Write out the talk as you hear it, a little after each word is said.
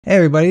Hey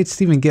everybody, it's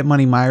Steven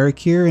GetMoneyMyrick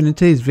here, and in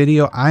today's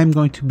video I'm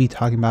going to be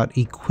talking about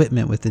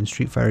equipment within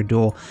Street Fighter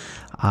Duel.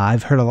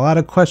 I've heard a lot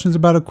of questions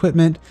about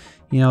equipment.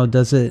 You know,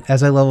 does it,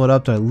 as I level it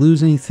up, do I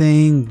lose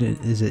anything?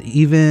 Is it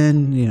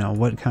even? You know,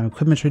 what kind of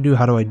equipment should I do?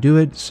 How do I do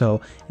it?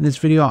 So in this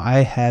video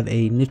I have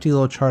a nifty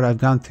little chart I've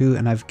gone through,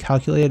 and I've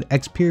calculated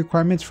XP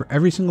requirements for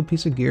every single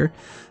piece of gear.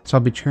 So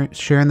I'll be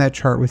sharing that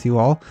chart with you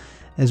all,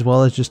 as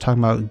well as just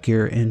talking about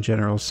gear in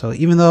general. So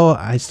even though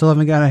I still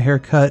haven't got a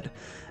haircut,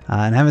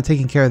 and I haven't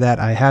taken care of that,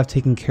 I have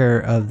taken care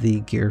of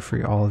the gear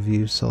for all of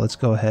you. So let's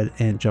go ahead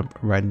and jump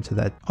right into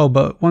that. Oh,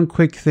 but one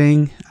quick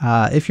thing,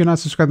 if you're not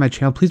subscribed to my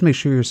channel, please make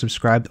sure you're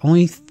subscribed.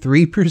 Only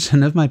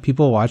 3% of my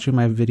people watching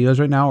my videos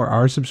right now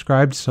are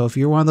subscribed. So if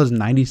you're one of those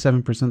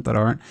 97% that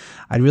aren't,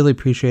 I'd really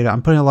appreciate it.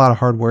 I'm putting a lot of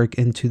hard work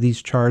into these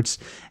charts.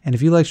 And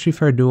if you like Street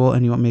Fighter Duel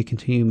and you want me to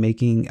continue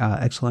making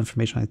excellent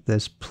information like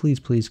this, please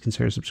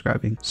consider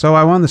subscribing. So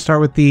I wanted to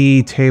start with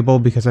the table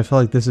because I feel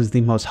like this is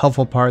the most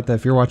helpful part, that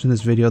if you're watching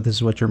this video, this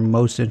is what you're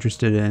most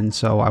interested in.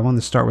 So I want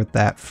to start with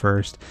that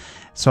first.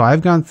 So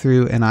I've gone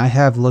through and I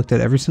have looked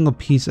at every single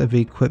piece of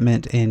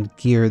equipment and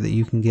gear that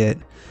you can get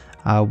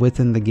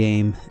within the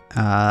game,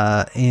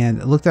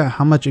 and looked at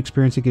how much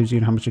experience it gives you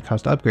and how much it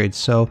costs to upgrade.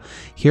 So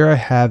here I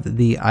have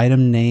the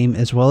item name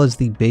as well as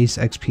the base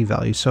XP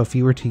value. So if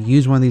you were to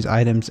use one of these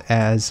items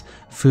as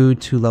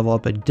food to level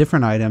up a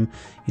different item,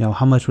 you know,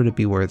 how much would it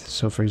be worth?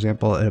 So for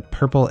example, a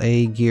purple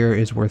A gear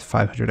is worth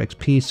 500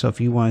 XP. So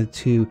if you wanted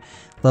to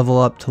level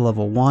up to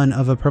level 1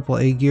 of a purple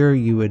A gear,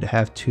 you would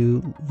have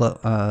two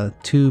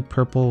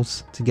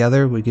purples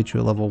together would get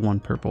you a level 1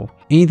 purple.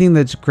 Anything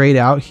that's grayed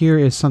out here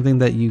is something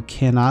that you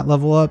cannot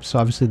level up. So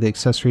obviously the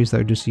accessories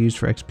that are just used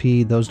for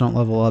XP, those don't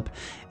level up.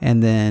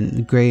 And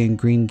then gray and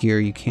green gear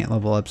you can't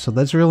level up. So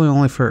that's really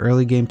only for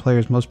early game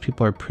players. Most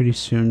people are pretty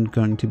soon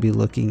going to be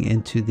looking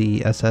into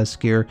the SS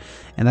gear,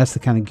 and that's the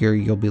kind of gear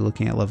you'll be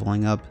looking at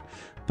leveling up.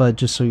 But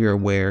just so you're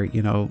aware,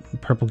 you know,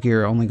 purple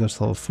gear only goes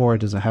to level 4, it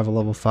doesn't have a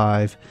level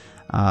 5.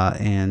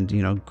 And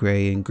you know,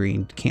 gray and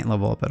green can't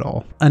level up at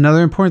all.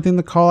 Another important thing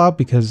to call out,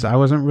 because I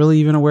wasn't really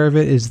even aware of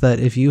it, is that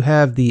if you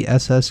have the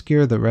SS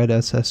gear, the red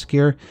SS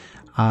gear,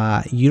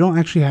 you don't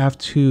actually have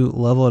to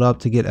level it up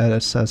to get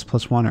SS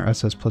plus 1 or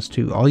SS plus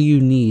 2. All you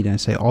need, and I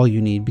say all you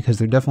need because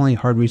they're definitely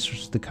hard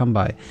resources to come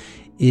by,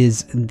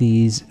 is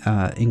these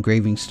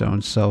engraving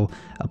stones. So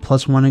a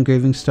plus 1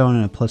 engraving stone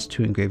and a plus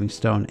 2 engraving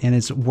stone. And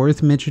it's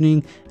worth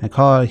mentioning, I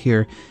call out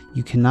here,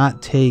 you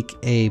cannot take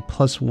a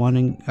plus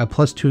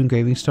 2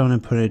 engraving stone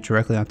and put it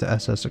directly onto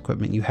SS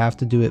equipment. You have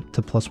to do it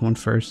to plus 1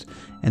 first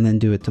and then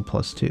do it to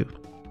plus 2.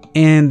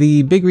 And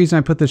the big reason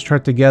I put this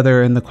chart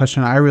together, and the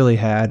question I really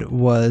had,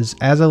 was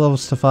as I level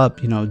stuff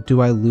up, you know,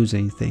 do I lose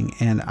anything?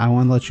 And I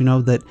want to let you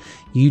know that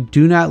you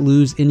do not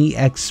lose any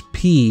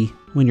XP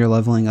when you're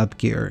leveling up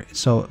gear.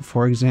 So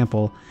for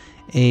example,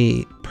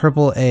 a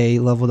purple A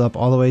leveled up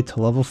all the way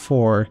to level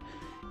 4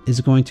 is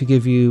going to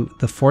give you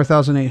the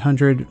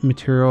 4,800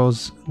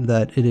 materials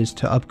that it is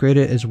to upgrade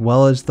it, as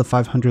well as the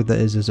 500 that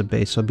is as a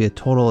base. So it'll be a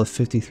total of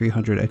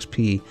 5,300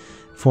 XP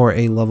for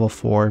a level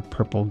 4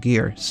 purple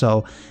gear.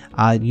 So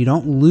you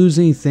don't lose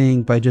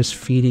anything by just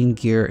feeding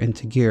gear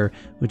into gear,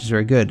 which is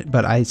very good.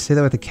 But I say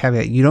that with a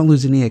caveat: you don't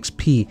lose any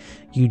XP,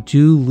 you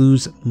do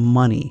lose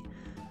money.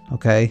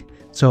 Okay,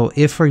 so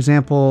if, for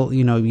example,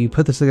 you know, you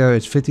put this together,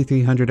 it's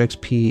 5,300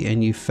 XP,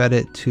 and you fed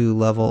it to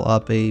level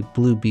up a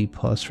blue B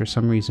plus for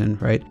some reason,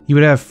 right? You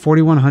would have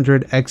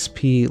 4,100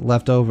 XP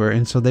left over,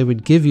 and so they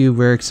would give you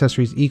rare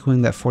accessories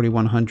equaling that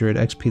 4,100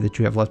 XP that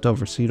you have left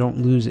over, so you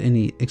don't lose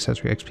any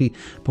accessory XP.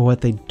 But what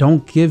they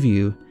don't give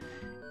you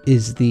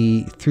is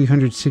the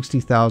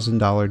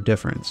 $360,000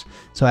 difference.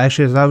 So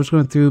actually, as I was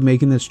going through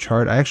making this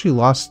chart, I actually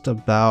lost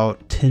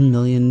about $10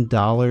 million,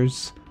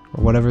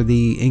 or whatever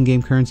the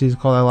in-game currency is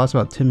called. I lost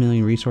about 10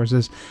 million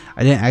resources.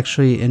 I didn't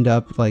actually end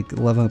up like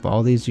leveling up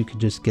all these. You could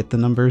just get the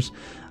numbers.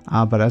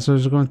 But as I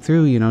was going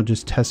through, you know,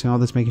 just testing all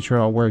this, making sure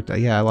it all worked,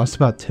 yeah, I lost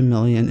about 10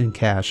 million in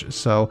cash.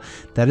 So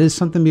that is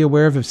something to be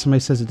aware of. If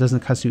somebody says it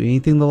doesn't cost you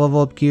anything to level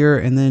up gear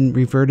and then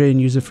revert it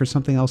and use it for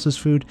something else's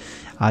food,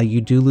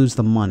 you do lose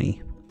the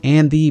money.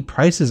 And the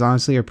prices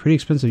honestly are pretty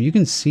expensive. You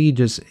can see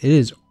just, it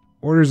is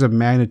orders of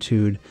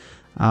magnitude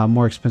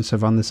more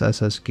expensive on this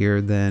SS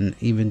gear than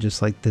even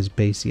just like this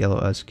base yellow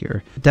S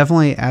gear. It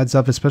definitely adds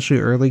up, especially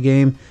early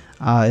game.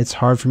 It's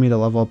hard for me to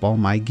level up all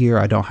my gear.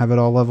 I don't have it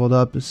all leveled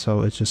up,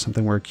 so it's just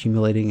something we're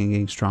accumulating and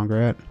getting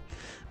stronger at.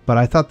 But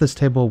I thought this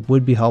table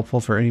would be helpful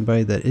for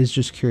anybody that is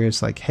just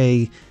curious, like,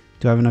 hey,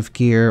 do I have enough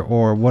gear,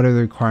 or what are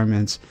the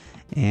requirements,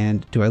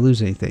 and do I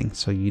lose anything?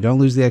 So you don't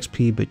lose the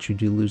XP, but you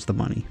do lose the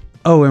money.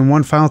 Oh, and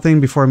one final thing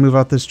before I move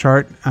out this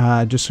chart,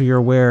 just so you're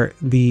aware,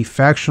 the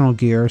factional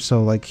gear,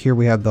 so like here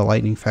we have the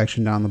lightning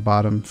faction down the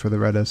bottom for the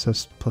red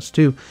SS plus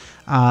 2,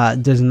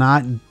 does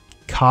not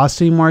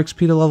cost any more XP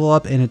to level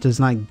up, and it does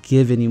not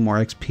give any more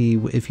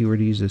XP if you were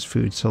to use this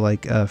food. So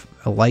like a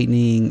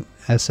lightning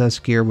SS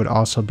gear would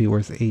also be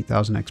worth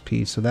 8,000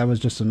 XP. So that was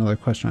just another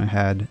question I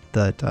had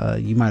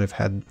that you might have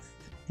had,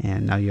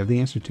 and now you have the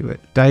answer to it.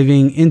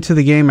 Diving into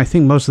the game, I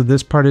think most of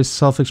this part is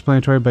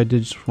self-explanatory, but I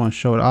did just want to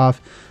show it off.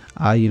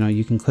 You know,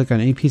 you can click on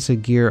any piece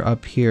of gear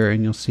up here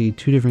and you'll see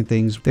two different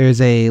things.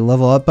 There's a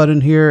level up button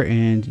here,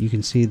 and you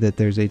can see that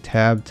there's a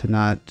tab to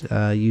not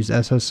use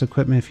SS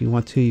equipment. If you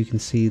want to, you can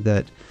see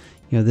that,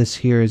 you know, this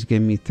here is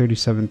giving me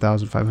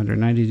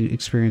 37,590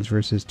 experience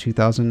versus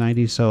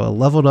 2,090. So a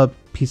leveled up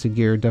piece of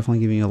gear definitely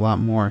giving you a lot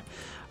more.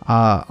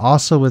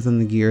 Also within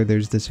the gear,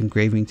 there's this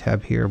engraving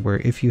tab here where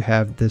if you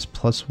have this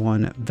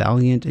 +1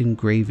 Valiant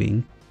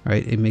engraving,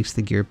 right, it makes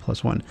the gear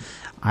 +1.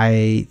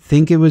 I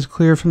think it was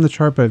clear from the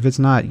chart, but if it's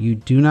not, you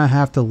do not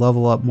have to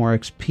level up more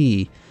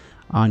XP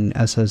on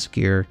SS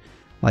gear.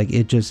 Like,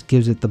 it just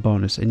gives it the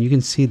bonus, and you can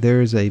see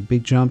there is a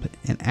big jump.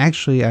 And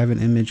actually, I have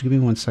an image. Give me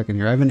 1 second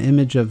here. I have an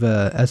image of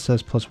a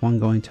SS +1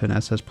 going to an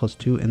SS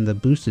 +2, and the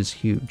boost is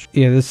huge.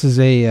 Yeah, this is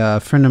a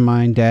friend of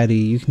mine, Daddy.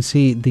 You can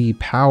see the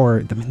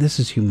power. I mean, this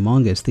is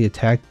humongous. The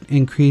attack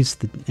increase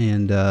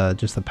and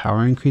just the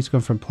power increase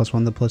going from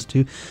 +1 to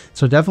 +2.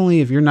 So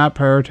definitely, if you're not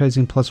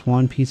prioritizing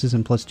 +1 pieces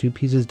and +2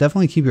 pieces,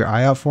 definitely keep your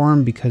eye out for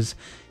them, because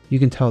you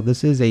can tell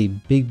this is a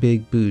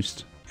big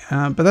boost.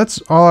 But that's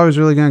all I was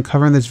really going to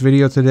cover in this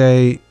video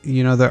today.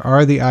 You know, there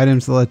are the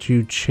items that let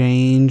you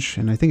change,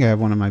 and I think I have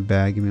one in my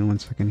bag. Give me 1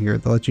 second here.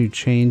 They'll let you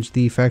change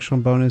the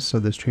faction bonus, so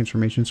this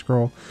transformation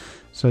scroll.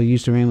 So you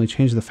used to randomly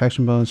change the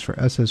faction bonus for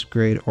SS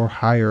grade or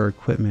higher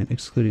equipment,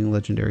 excluding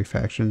legendary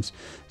factions.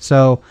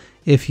 So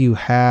if you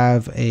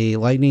have a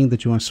lightning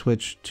that you want to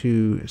switch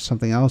to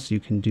something else, you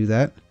can do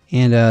that.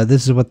 And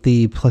this is what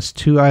the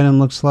 +2 item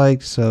looks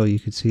like. So you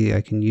can see I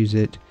can use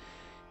it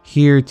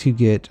here to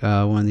get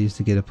one of these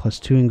to get a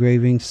 +2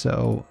 engraving.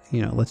 So,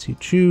 you know, it lets you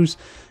choose.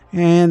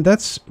 And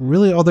that's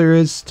really all there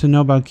is to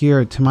know about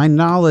gear. To my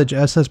knowledge,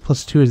 SS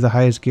 +2 is the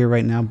highest gear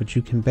right now, but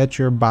you can bet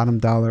your bottom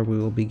dollar we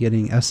will be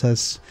getting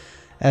SS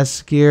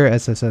gear,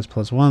 SSS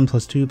 +1,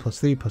 +2,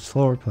 +3,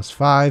 +4,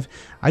 +5.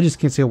 I just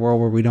can't see a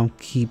world where we don't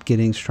keep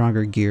getting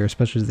stronger gear,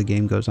 especially as the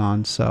game goes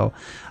on. So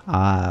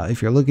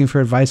if you're looking for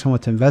advice on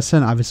what to invest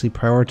in, obviously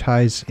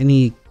prioritize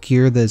any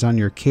gear that is on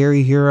your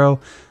carry hero.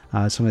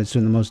 Someone that's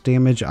doing the most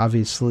damage,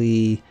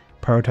 obviously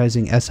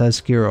prioritizing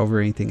SS gear over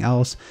anything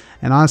else.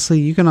 And honestly,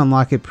 you can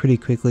unlock it pretty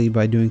quickly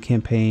by doing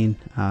campaign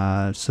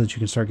so that you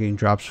can start getting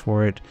drops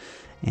for it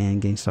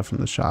and getting stuff from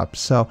the shop.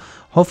 So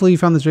hopefully you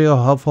found this video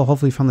helpful.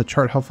 Hopefully you found the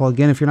chart helpful.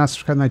 Again, if you're not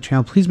subscribed to my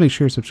channel, please make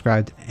sure you're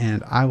subscribed,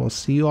 and I will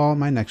see you all in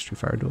my next Street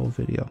Fighter Duel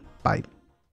video. Bye.